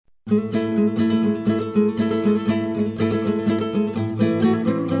This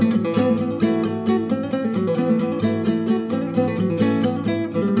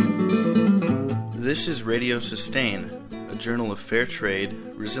is Radio Sustain, a journal of fair trade,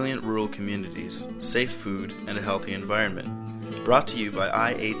 resilient rural communities, safe food, and a healthy environment. Brought to you by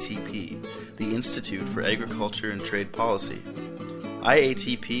IATP, the Institute for Agriculture and Trade Policy.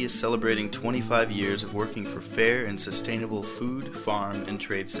 IATP is celebrating 25 years of working for fair and sustainable food, farm, and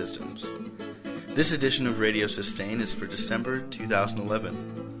trade systems. This edition of Radio Sustain is for December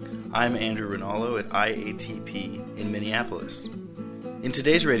 2011. I'm Andrew Rinaldo at IATP in Minneapolis. In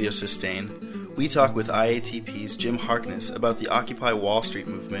today's Radio Sustain, we talk with IATP's Jim Harkness about the Occupy Wall Street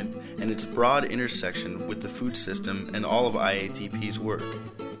movement and its broad intersection with the food system and all of IATP's work.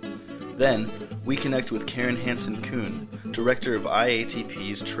 Then, we connect with Karen Hansen-Kuhn, director of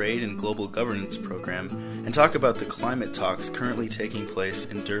IATP's Trade and Global Governance program, and talk about the climate talks currently taking place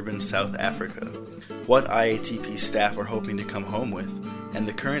in Durban, South Africa, what IATP staff are hoping to come home with, and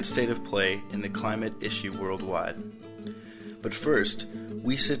the current state of play in the climate issue worldwide. But first,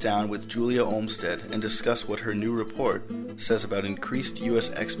 we sit down with Julia Olmstead and discuss what her new report says about increased U.S.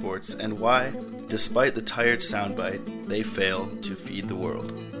 exports and why, despite the tired soundbite, they fail to feed the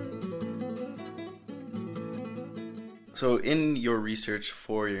world. So in your research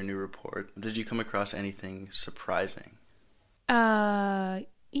for your new report, did you come across anything surprising?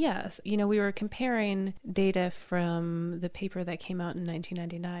 Yes. We were comparing data from the paper that came out in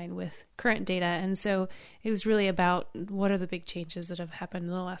 1999 with current data. And so it was really about what are the big changes that have happened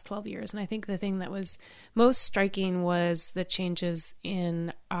in the last 12 years. And I think the thing that was most striking was the changes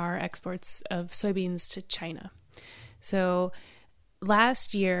in our exports of soybeans to China. So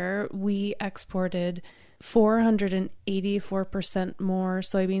last year, we exported 484% more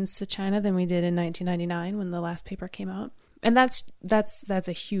soybeans to China than we did in 1999 when the last paper came out. And that's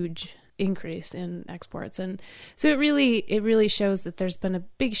a huge increase in exports. And so it really shows that there's been a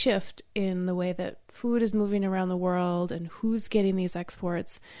big shift in the way that food is moving around the world and who's getting these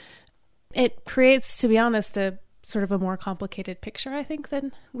exports. It creates, to be honest, a sort of a more complicated picture, I think,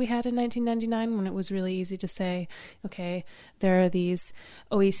 than we had in 1999 when it was really easy to say, okay, there are these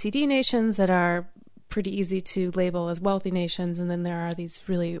OECD nations that are pretty easy to label as wealthy nations, and then there are these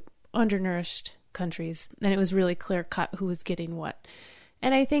really undernourished countries, and it was really clear cut who was getting what.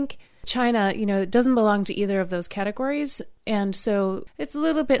 And I think China, it doesn't belong to either of those categories, and so it's a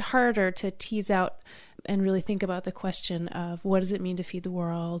little bit harder to tease out and really think about the question of what does it mean to feed the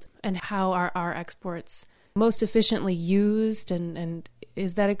world, and how are our exports most efficiently used, and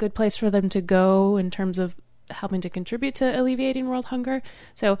is that a good place for them to go in terms of helping to contribute to alleviating world hunger?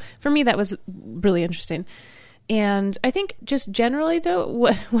 So for me, that was really interesting. And I think just generally,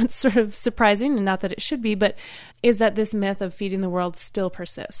 though, what's sort of surprising, and not that it should be, but is that this myth of feeding the world still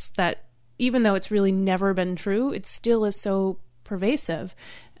persists. That even though it's really never been true, it still is so pervasive.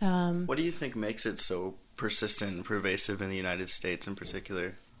 What do you think makes it so persistent and pervasive in the United States in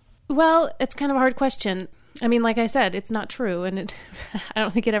particular? Well, it's kind of a hard question. I mean, like I said, it's not true, and I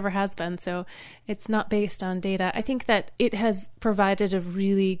don't think it ever has been, so it's not based on data. I think that it has provided a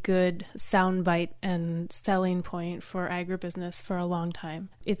really good soundbite and selling point for agribusiness for a long time.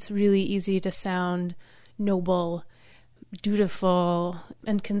 It's really easy to sound noble, dutiful,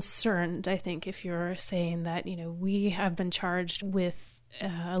 and concerned, I think, if you're saying that, we have been charged with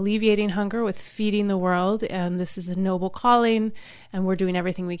alleviating hunger, with feeding the world, and this is a noble calling, and we're doing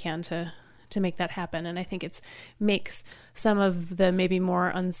everything we can to make that happen. And I think it makes some of the maybe more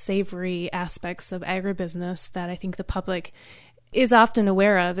unsavory aspects of agribusiness that I think the public is often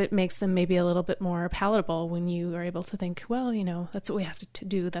aware of, it makes them maybe a little bit more palatable when you are able to think, well, that's what we have to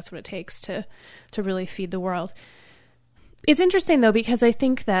do. That's what it takes to really feed the world. It's interesting, though, because I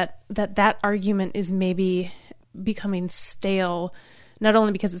think that argument is maybe becoming stale, not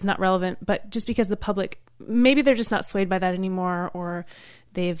only because it's not relevant, but just because the public, maybe they're just not swayed by that anymore, or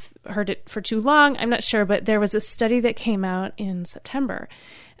they've heard it for too long. I'm not sure, but there was a study that came out in September.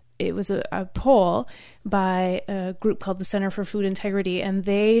 It was a poll by a group called the Center for Food Integrity, and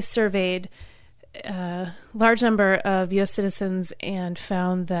they surveyed a large number of U.S. citizens and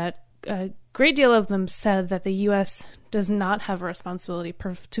found that a great deal of them said that the U.S. does not have a responsibility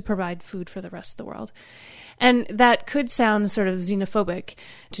to provide food for the rest of the world. And that could sound sort of xenophobic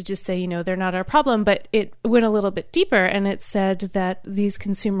to just say, they're not our problem, but it went a little bit deeper, and it said that these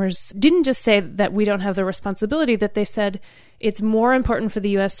consumers didn't just say that we don't have the responsibility, that they said it's more important for the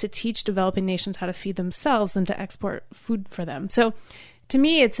U.S. to teach developing nations how to feed themselves than to export food for them. So to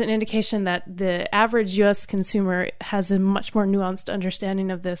me, it's an indication that the average U.S. consumer has a much more nuanced understanding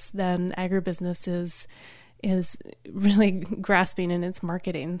of this than agribusiness is really grasping in its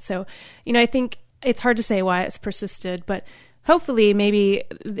marketing. So, I think it's hard to say why it's persisted, but hopefully maybe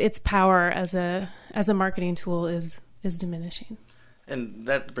its power as a marketing tool is diminishing. And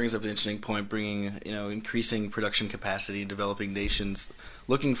that brings up an interesting point, bringing, increasing production capacity in developing nations.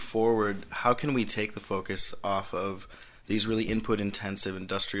 Looking forward, how can we take the focus off of these really input-intensive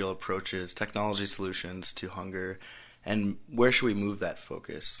industrial approaches, technology solutions to hunger, and where should we move that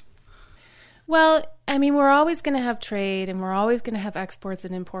focus? Well, we're always going to have trade, and we're always going to have exports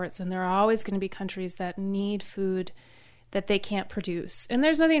and imports, and there are always going to be countries that need food that they can't produce. And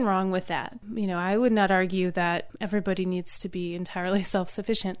there's nothing wrong with that. I would not argue that everybody needs to be entirely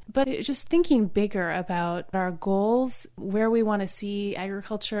self-sufficient, but just thinking bigger about our goals, where we want to see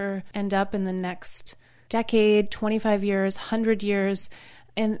agriculture end up in the next decade, 25 years, 100 years,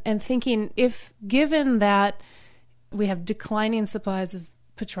 and thinking if given that we have declining supplies of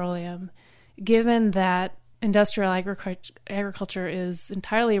petroleum, given that industrial agriculture is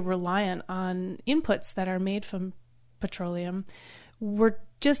entirely reliant on inputs that are made from petroleum, we're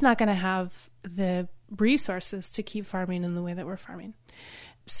just not going to have the resources to keep farming in the way that we're farming.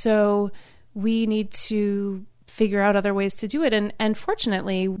 So we need to figure out other ways to do it. And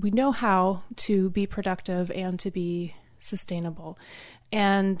fortunately, we know how to be productive and to be sustainable.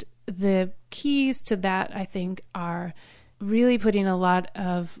 And the keys to that, I think, are really putting a lot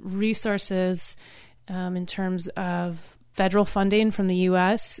of resources in terms of federal funding from the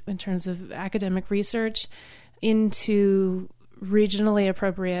U.S., in terms of academic research, into regionally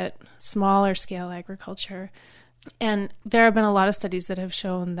appropriate, smaller scale agriculture. And there have been a lot of studies that have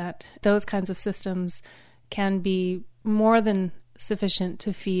shown that those kinds of systems can be more than sufficient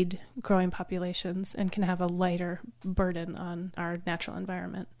to feed growing populations and can have a lighter burden on our natural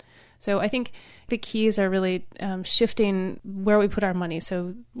environment. So I think the keys are really shifting where we put our money.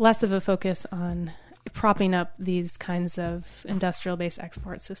 So less of a focus on propping up these kinds of industrial-based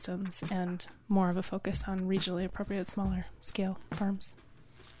export systems and more of a focus on regionally appropriate smaller scale farms.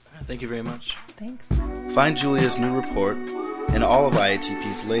 Thank you very much. Thanks. Find Julia's new report and all of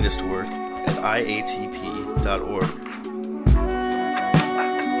IATP's latest work at iatp.org.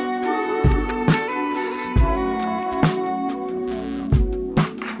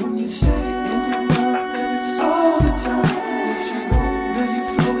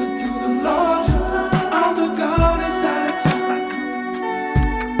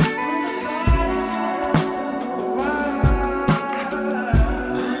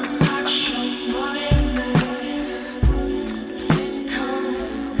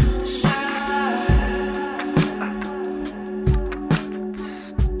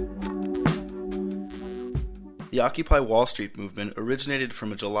 The Occupy Wall Street movement originated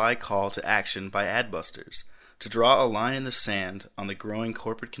from a July call to action by Adbusters to draw a line in the sand on the growing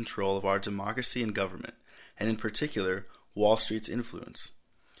corporate control of our democracy and government, and in particular, Wall Street's influence.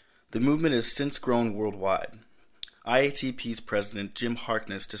 The movement has since grown worldwide. IATP's president Jim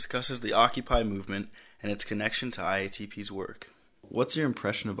Harkness discusses the Occupy movement and its connection to IATP's work. What's your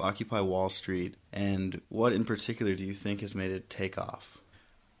impression of Occupy Wall Street, and what in particular do you think has made it take off?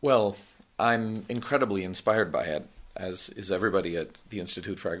 Well, I'm incredibly inspired by it, as is everybody at the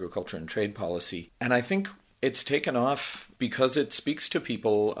Institute for Agriculture and Trade Policy. And I think it's taken off because it speaks to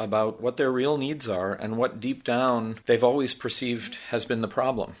people about what their real needs are and what deep down they've always perceived has been the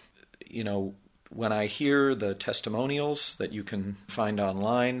problem. When I hear the testimonials that you can find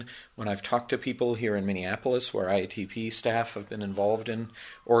online, when I've talked to people here in Minneapolis where IATP staff have been involved in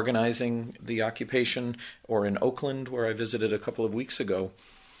organizing the occupation, or in Oakland where I visited a couple of weeks ago,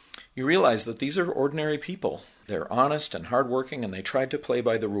 you realize that these are ordinary people. They're honest and hardworking, and they tried to play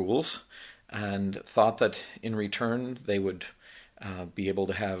by the rules and thought that in return they would be able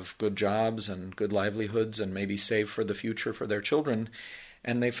to have good jobs and good livelihoods and maybe save for the future for their children.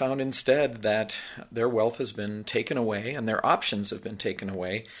 And they found instead that their wealth has been taken away and their options have been taken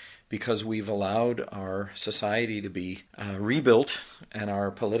away because we've allowed our society to be rebuilt and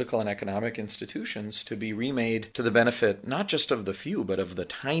our political and economic institutions to be remade to the benefit not just of the few, but of the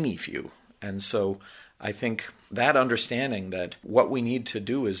tiny few. And so I think that understanding that what we need to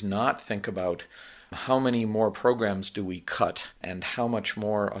do is not think about how many more programs do we cut and how much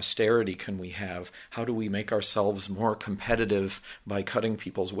more austerity can we have? How do we make ourselves more competitive by cutting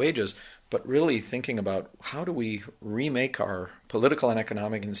people's wages? But really thinking about how do we remake our political and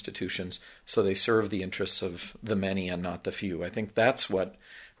economic institutions so they serve the interests of the many and not the few. I think that's what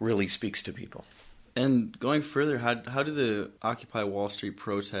really speaks to people. And going further, how do the Occupy Wall Street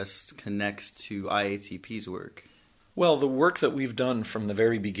protests connect to IATP's work? Well, the work that we've done from the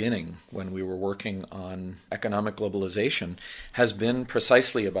very beginning when we were working on economic globalization has been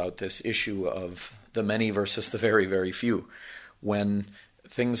precisely about this issue of the many versus the very, very few. When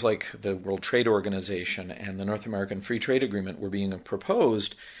things like the World Trade Organization and the North American Free Trade Agreement were being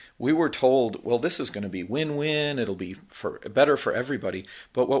proposed, we were told, well, this is going to be win-win, it'll be better for everybody.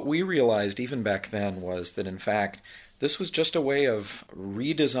 But what we realized even back then was that, in fact, this was just a way of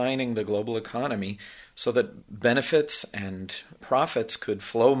redesigning the global economy so that benefits and profits could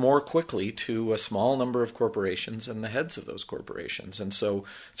flow more quickly to a small number of corporations and the heads of those corporations. And so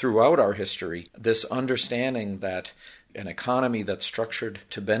throughout our history, this understanding that an economy that's structured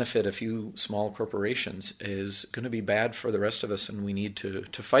to benefit a few small corporations is going to be bad for the rest of us, and we need to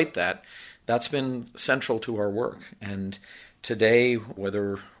fight that. That's been central to our work. And today,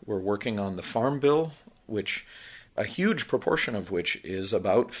 whether we're working on the Farm Bill, which a huge proportion of which is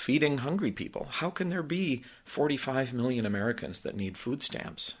about feeding hungry people. How can there be 45 million Americans that need food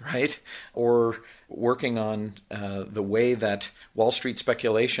stamps, right? Or working on the way that Wall Street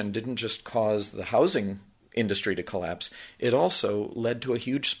speculation didn't just cause the housing industry to collapse, it also led to a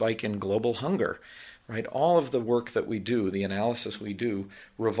huge spike in global hunger, right? All of the work that we do, the analysis we do,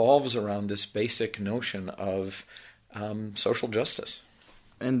 revolves around this basic notion of social justice.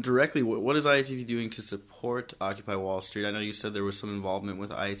 And directly, what is IATP doing to support Occupy Wall Street? I know you said there was some involvement with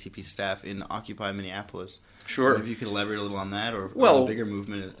IATP staff in Occupy Minneapolis. Sure. Maybe you could elaborate a little on that, or on the bigger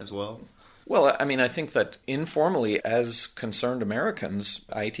movement as well. Well, I mean, I think that informally, as concerned Americans,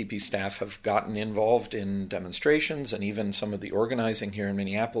 IATP staff have gotten involved in demonstrations and even some of the organizing here in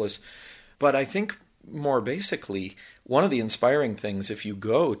Minneapolis. But I think more basically, one of the inspiring things, if you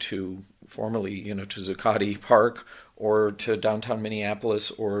go to formerly, to Zuccotti Park or to downtown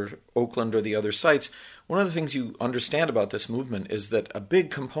Minneapolis or Oakland or the other sites, one of the things you understand about this movement is that a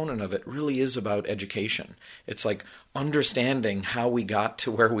big component of it really is about education. It's like understanding how we got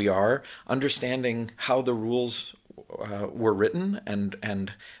to where we are, understanding how the rules were written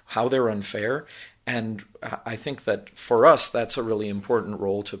and how they're unfair. And I think that for us, that's a really important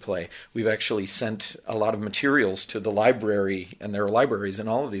role to play. We've actually sent a lot of materials to the library, and there are libraries in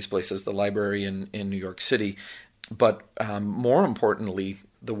all of these places, the library in New York City. But more importantly,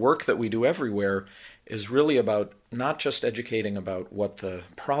 the work that we do everywhere is really about not just educating about what the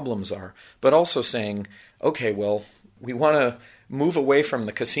problems are, but also saying, okay, well, we want to move away from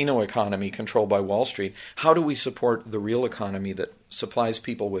the casino economy controlled by Wall Street. How do we support the real economy that supplies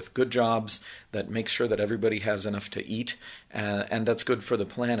people with good jobs, that makes sure that everybody has enough to eat, and that's good for the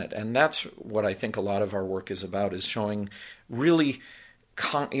planet? And that's what I think a lot of our work is about, is showing really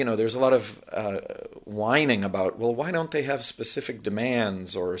there's a lot of whining about, well, why don't they have specific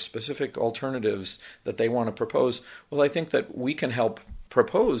demands or specific alternatives that they want to propose? Well, I think that we can help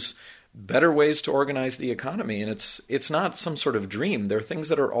propose better ways to organize the economy, and it's not some sort of dream. There are things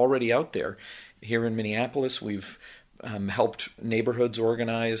that are already out there. Here in Minneapolis, we've helped neighborhoods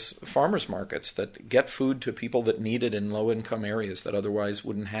organize farmers markets that get food to people that need it in low-income areas that otherwise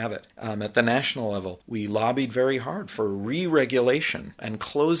wouldn't have it. At the national level, we lobbied very hard for re-regulation and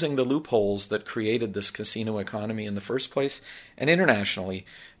closing the loopholes that created this casino economy in the first place. And internationally,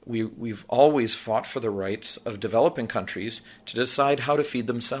 we've always fought for the rights of developing countries to decide how to feed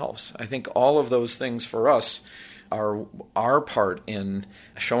themselves. I think all of those things for us are our part in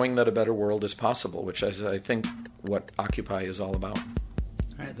showing that a better world is possible, which is, I think, what Occupy is all about. All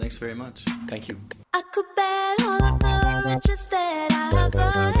right, thanks very much. Thank you. I could bet all of the riches that I ever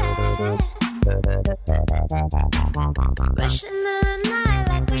had. Rushing in the night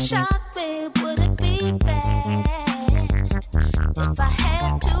like a shark, babe, would it be bad if I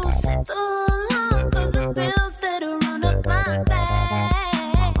had to sit alone? 'Cause the bills that run up my back,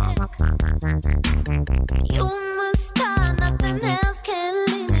 you must tie, nothing else can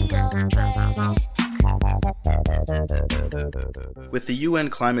leave me off track. With the UN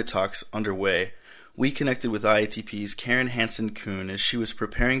climate talks underway, we connected with IATP's Karen Hansen-Kuhn as she was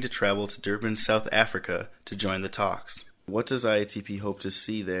preparing to travel to Durban, South Africa to join the talks. What does IATP hope to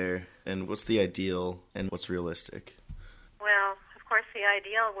see there, and what's the ideal and what's realistic? Well, of course, the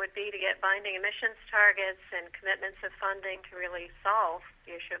ideal would be to get binding emissions targets and commitments of funding to really solve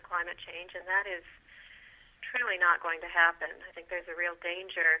the issue of climate change, and that is truly not going to happen. I think there's a real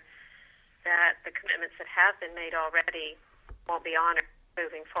danger that the commitments that have been made already won't be honored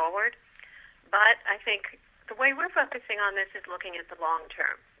moving forward. But I think the way we're focusing on this is looking at the long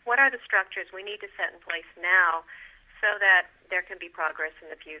term. What are the structures we need to set in place now so that there can be progress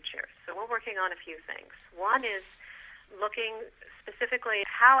in the future? So we're working on a few things. One is looking specifically at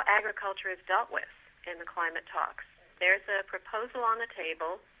how agriculture is dealt with in the climate talks. There's a proposal on the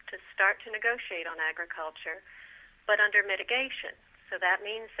table to start to negotiate on agriculture, but under mitigation. So that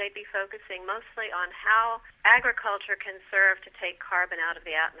means they'd be focusing mostly on how agriculture can serve to take carbon out of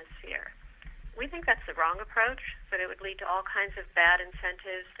the atmosphere. We think that's the wrong approach, that it would lead to all kinds of bad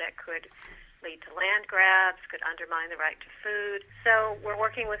incentives that could lead to land grabs, could undermine the right to food. So we're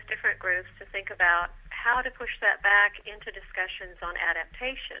working with different groups to think about how to push that back into discussions on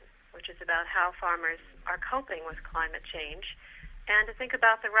adaptation, which is about how farmers are coping with climate change, and to think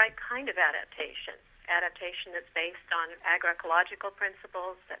about the right kind of adaptation that's based on agroecological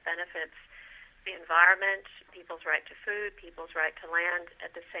principles that benefits the environment, people's right to food, people's right to land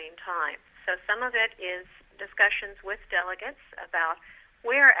at the same time. So some of it is discussions with delegates about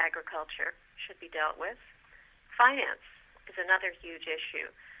where agriculture should be dealt with. Finance is another huge issue.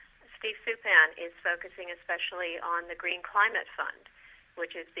 Steve Supan is focusing especially on the Green Climate Fund,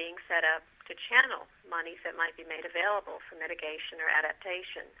 which is being set up to channel monies that might be made available for mitigation or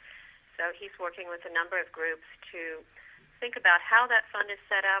adaptation. So he's working with a number of groups to think about how that fund is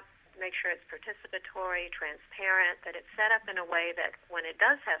set up, make sure it's participatory, transparent, that it's set up in a way that when it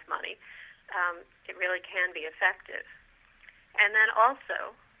does have money, it really can be effective. And then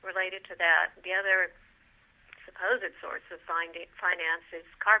also, related to that, the other supposed source of finance is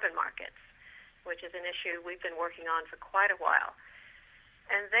carbon markets, which is an issue we've been working on for quite a while.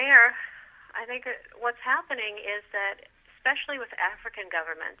 And there, I think what's happening is that, especially with African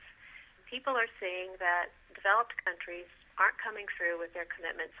governments, people are seeing that developed countries aren't coming through with their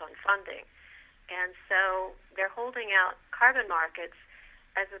commitments on funding. And so they're holding out carbon markets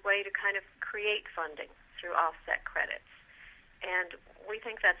as a way to kind of create funding through offset credits. And we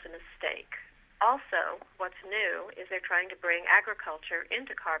think that's a mistake. Also, what's new is they're trying to bring agriculture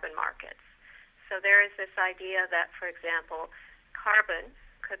into carbon markets. So there is this idea that, for example, carbon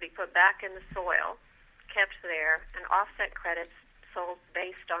could be put back in the soil, kept there, and offset credits sold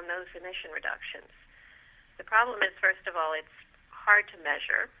based on those emission reductions. The problem is, first of all, it's hard to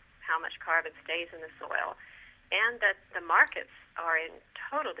measure how much carbon stays in the soil, and that the markets are in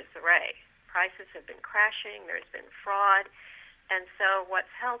total disarray. Prices have been crashing, there's been fraud, and so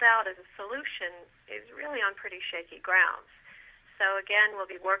what's held out as a solution is really on pretty shaky grounds. So again, we'll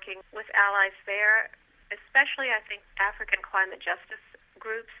be working with allies there, especially I think African climate justice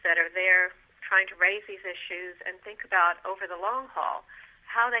groups that are there trying to raise these issues and think about over the long haul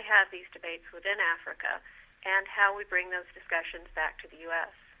how they have these debates within Africa and how we bring those discussions back to the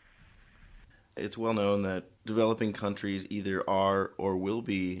U.S. It's well known that developing countries either are or will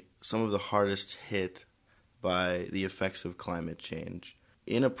be some of the hardest hit by the effects of climate change.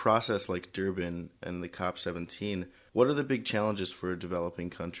 In a process like Durban and the COP17, what are the big challenges for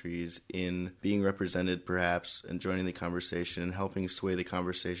developing countries in being represented perhaps and joining the conversation and helping sway the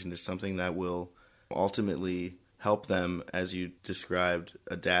conversation to something that will ultimately help them, as you described,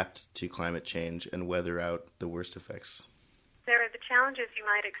 adapt to climate change and weather out the worst effects? There are the challenges you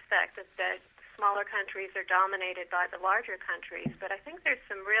might expect that smaller countries are dominated by the larger countries, but I think there's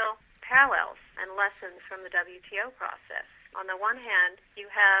some real parallels and lessons from the WTO process. On the one hand,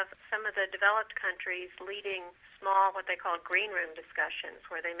 you have some of the developed countries leading small, what they call green room discussions,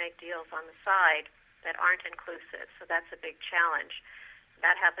 where they make deals on the side that aren't inclusive. So that's a big challenge.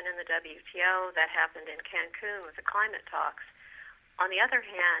 That happened in the WTO. That happened in Cancun with the climate talks. On the other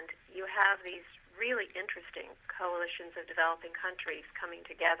hand, you have these really interesting coalitions of developing countries coming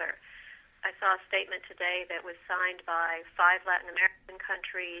together. I saw a statement today that was signed by 5 Latin American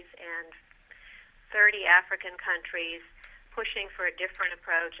countries and 30 African countries, pushing for a different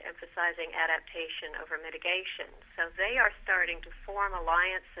approach, emphasizing adaptation over mitigation. So they are starting to form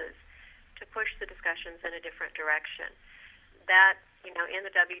alliances to push the discussions in a different direction. That, in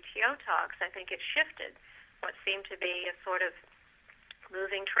the WTO talks, I think it shifted what seemed to be a sort of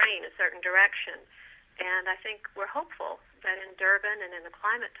moving train, a certain direction. And I think we're hopeful that in Durban and in the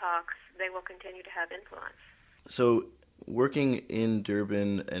climate talks, they will continue to have influence. So working in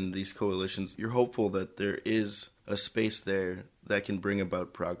Durban and these coalitions, you're hopeful that there is a space there that can bring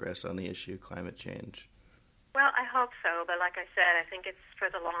about progress on the issue of climate change? Well, I hope so, but like I said, I think it's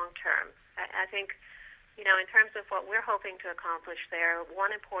for the long term. I think, in terms of what we're hoping to accomplish there,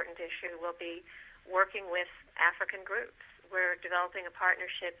 one important issue will be working with African groups. We're developing a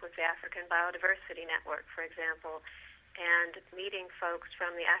partnership with the African Biodiversity Network, for example, and meeting folks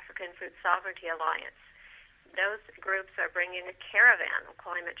from the African Food Sovereignty Alliance. Those groups are bringing a caravan of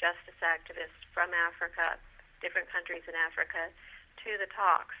climate justice activists from Africa, different countries in Africa, to the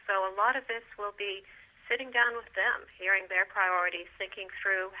talks. So a lot of this will be sitting down with them, hearing their priorities, thinking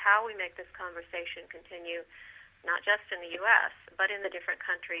through how we make this conversation continue, not just in the U.S., but in the different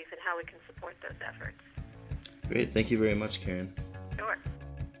countries and how we can support those efforts. Great. Thank you very much, Karen. Sure.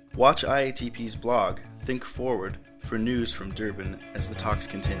 Watch IATP's blog, Think Forward, for news from Durban as the talks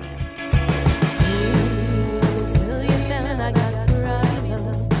continue. Till you man, I got the right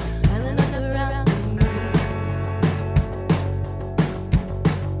hands, and another round.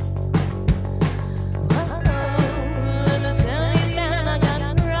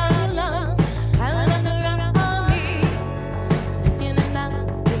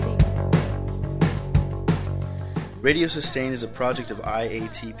 Radio Sustain is a project of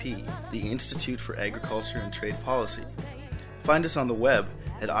IATP, the Institute for Agriculture and Trade Policy. Find us on the web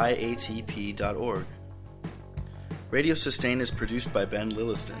at iatp.org. Radio Sustain is produced by Ben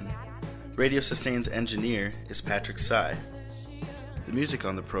Lilliston. Radio Sustain's engineer is Patrick Sy. The music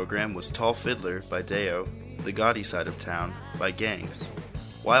on the program was Tall Fiddler by Deo, The Gaudy Side of Town by Gangs,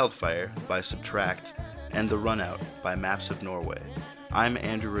 Wildfire by Subtract, and The Runout by Maps of Norway. I'm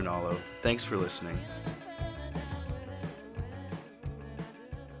Andrew Rinaldo. Thanks for listening.